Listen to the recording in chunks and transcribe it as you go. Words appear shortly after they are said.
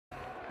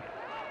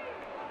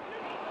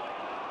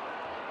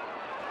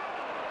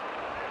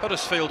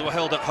Huddersfield were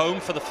held at home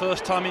for the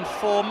first time in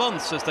 4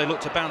 months as they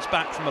look to bounce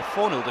back from a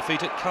 4-0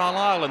 defeat at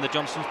Carlisle in the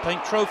Johnson's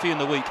Paint Trophy in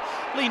the week.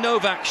 Lee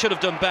Novak should have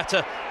done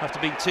better after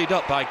being teed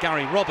up by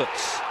Gary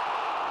Roberts.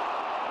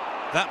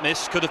 That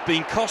miss could have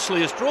been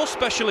costly as draw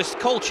specialist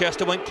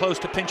Colchester went close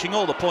to pinching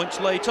all the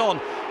points late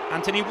on.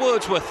 Anthony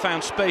Wordsworth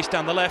found space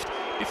down the left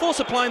before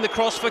supplying the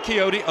cross for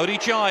Kayode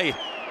Odijai.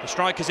 The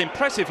striker's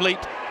impressive leap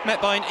met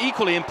by an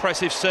equally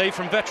impressive save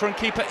from veteran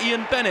keeper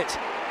Ian Bennett.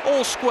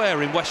 All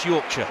square in West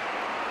Yorkshire.